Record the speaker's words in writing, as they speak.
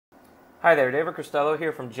Hi there, David Costello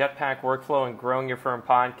here from Jetpack Workflow and Growing Your Firm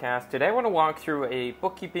podcast. Today I want to walk through a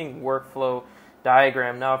bookkeeping workflow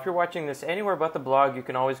diagram. Now, if you're watching this anywhere but the blog, you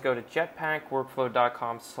can always go to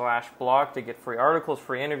jetpackworkflow.com/blog to get free articles,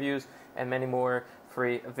 free interviews, and many more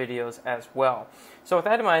free videos as well. So with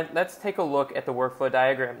that in mind, let's take a look at the workflow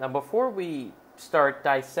diagram. Now, before we start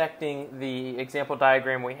dissecting the example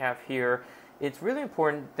diagram we have here, it's really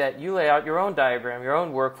important that you lay out your own diagram, your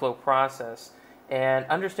own workflow process, and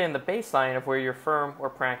understand the baseline of where your firm or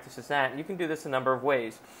practice is at. You can do this a number of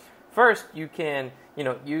ways. First, you can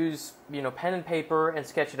use pen and paper and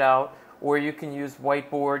sketch it out, or you can use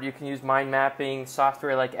whiteboard, you can use mind mapping,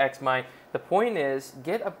 software like Xmind. The point is,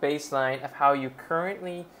 get a baseline of how you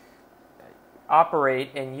currently operate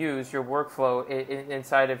and use your workflow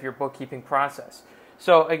inside of your bookkeeping process.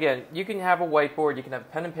 So again, you can have a whiteboard, you can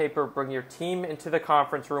have pen and paper, bring your team into the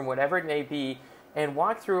conference room, whatever it may be, and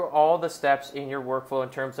walk through all the steps in your workflow in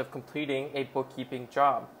terms of completing a bookkeeping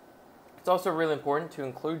job. It's also really important to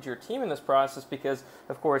include your team in this process because,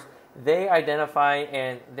 of course, they identify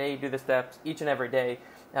and they do the steps each and every day.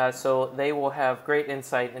 So they will have great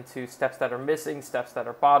insight into steps that are missing, steps that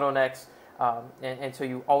are bottlenecks, and so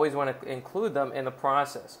you always want to include them in the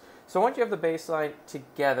process. So once you have the baseline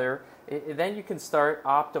together, then you can start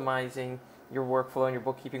optimizing your workflow and your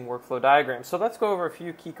bookkeeping workflow diagram. So let's go over a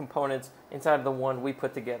few key components inside of the one we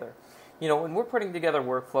put together. When we're putting together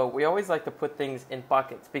workflow, we always like to put things in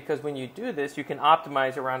buckets because when you do this, you can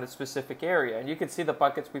optimize around a specific area. And you can see the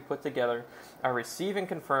buckets we put together are receive and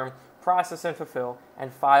confirm, process and fulfill,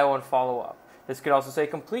 and file and follow up. This could also say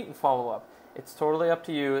complete and follow up. It's totally up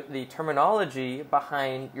to you, the terminology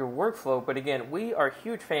behind your workflow. But again, we are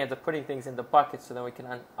huge fans of putting things into buckets so that we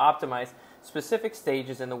can optimize specific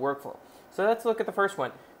stages in the workflow. So let's look at the first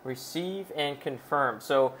one, receive and confirm.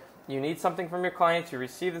 So you need something from your clients, you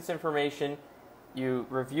receive this information, you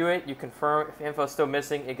review it, you confirm. If info is still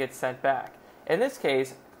missing, it gets sent back. In this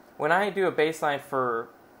case, when I do a baseline for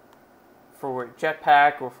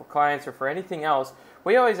Jetpack or for clients or for anything else,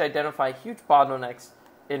 we always identify huge bottlenecks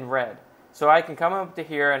in red. So I can come up to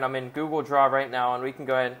here, and I'm in Google Draw right now, and we can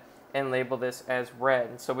go ahead and label this as red.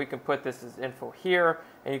 And so we can put this as info here,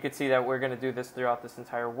 and you can see that we're going to do this throughout this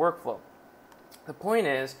entire workflow. The point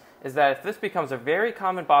is that if this becomes a very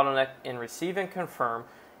common bottleneck in receive and confirm,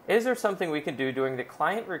 is there something we can do during the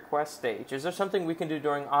client request stage? Is there something we can do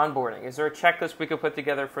during onboarding? Is there a checklist we could put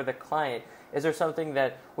together for the client? Is there something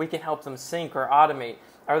that we can help them sync or automate?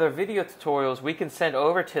 Are there video tutorials we can send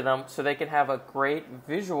over to them so they can have a great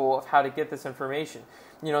visual of how to get this information?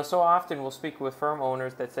 So often we'll speak with firm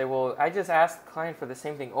owners that say, well, I just asked the client for the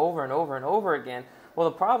same thing over and over and over again. Well,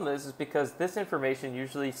 the problem is because this information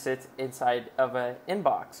usually sits inside of an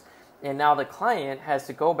inbox. And now the client has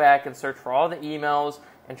to go back and search for all the emails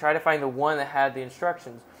and try to find the one that had the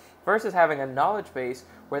instructions versus having a knowledge base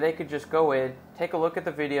where they could just go in, take a look at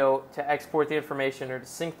the video to export the information or to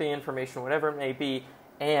sync the information, whatever it may be,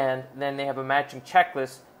 and then they have a matching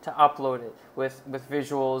checklist to upload it with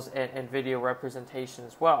visuals and video representation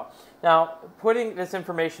as well. Now, putting this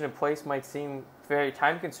information in place might seem very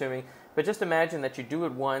time-consuming, but just imagine that you do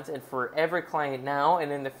it once, and for every client now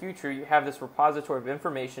and in the future, you have this repository of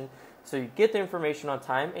information, so you get the information on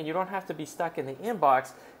time, and you don't have to be stuck in the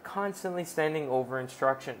inbox constantly sending over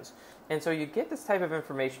instructions. And so you get this type of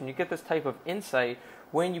information, you get this type of insight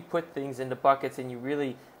when you put things into buckets and you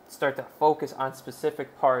really start to focus on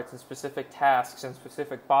specific parts and specific tasks and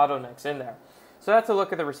specific bottlenecks in there. So that's a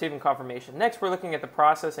look at the receiving confirmation. Next, we're looking at the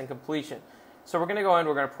process and completion. So we're going to go in,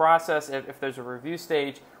 we're going to process. If there's a review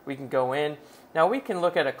stage, we can go in. Now we can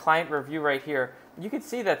look at a client review right here. You can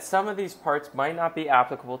see that some of these parts might not be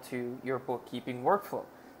applicable to your bookkeeping workflow.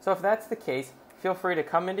 So if that's the case, feel free to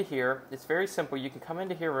come into here. It's very simple. You can come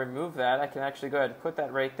into here, remove that. I can actually go ahead and put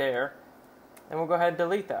that right there. And we'll go ahead and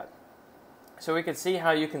delete that. So we can see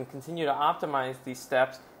how you can continue to optimize these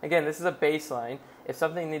steps. Again, this is a baseline. If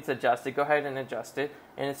something needs adjusted, go ahead and adjust it.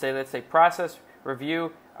 And let's say process,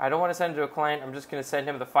 review. I don't want to send it to a client. I'm just going to send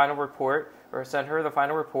him the final report or send her the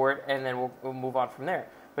final report, and then we'll move on from there.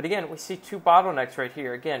 But again, we see two bottlenecks right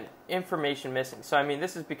here. Again, information missing. So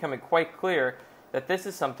this is becoming quite clear that this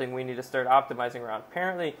is something we need to start optimizing around.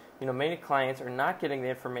 Apparently, many clients are not getting the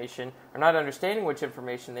information or not understanding which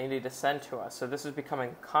information they need to send to us. So this is becoming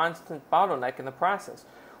a constant bottleneck in the process.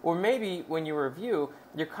 Or maybe when you review,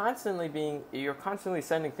 you're constantly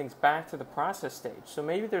sending things back to the process stage. So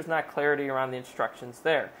maybe there's not clarity around the instructions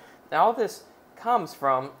there. Now all this comes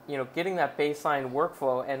from getting that baseline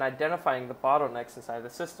workflow and identifying the bottlenecks inside the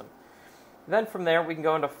system. Then from there we can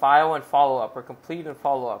go into file and follow up or complete and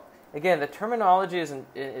follow up. Again, the terminology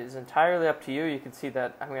is entirely up to you. You can see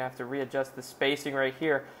that I'm going to have to readjust the spacing right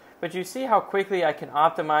here. But you see how quickly I can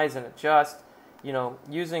optimize and adjust,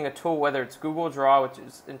 using a tool, whether it's Google Draw, which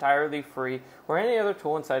is entirely free, or any other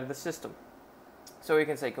tool inside of the system. So we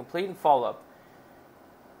can say complete and follow-up.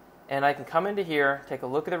 And I can come into here, take a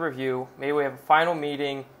look at the review. Maybe we have a final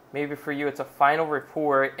meeting. Maybe for you it's a final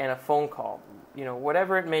report and a phone call.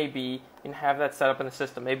 Whatever it may be, you can have that set up in the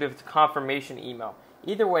system. Maybe if it's a confirmation email.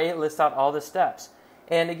 Either way, it lists out all the steps.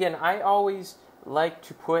 And again, I always like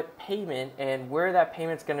to put payment and where that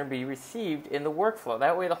payment's going to be received in the workflow.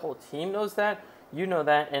 That way the whole team knows that, you know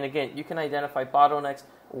that, and again, you can identify bottlenecks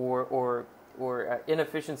or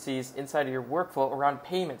inefficiencies inside of your workflow around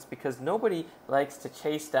payments, because nobody likes to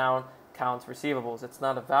chase down accounts receivables. It's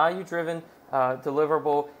not a value-driven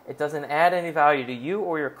deliverable. It doesn't add any value to you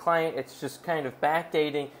or your client. It's just kind of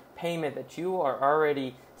backdating payment that you are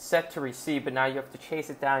already set to receive, but now you have to chase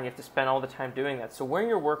it down. You have to spend all the time doing that. So where in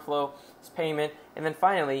your workflow is payment, and then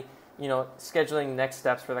finally, scheduling next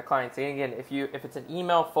steps for the clients. And again, if it's an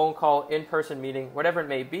email, phone call, in-person meeting, whatever it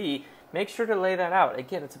may be, make sure to lay that out.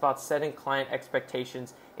 Again, it's about setting client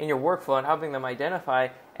expectations in your workflow and helping them identify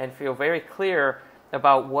and feel very clear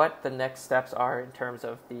about what the next steps are in terms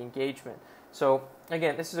of the engagement. So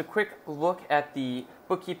again, this is a quick look at the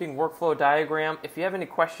bookkeeping workflow diagram. If you have any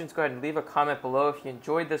questions, go ahead and leave a comment below. If you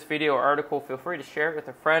enjoyed this video or article, feel free to share it with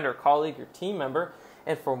a friend or colleague or team member.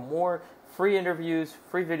 And for more free interviews,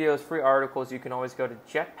 free videos, free articles, you can always go to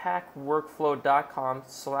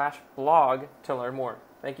jetpackworkflow.com/blog to learn more.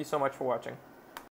 Thank you so much for watching.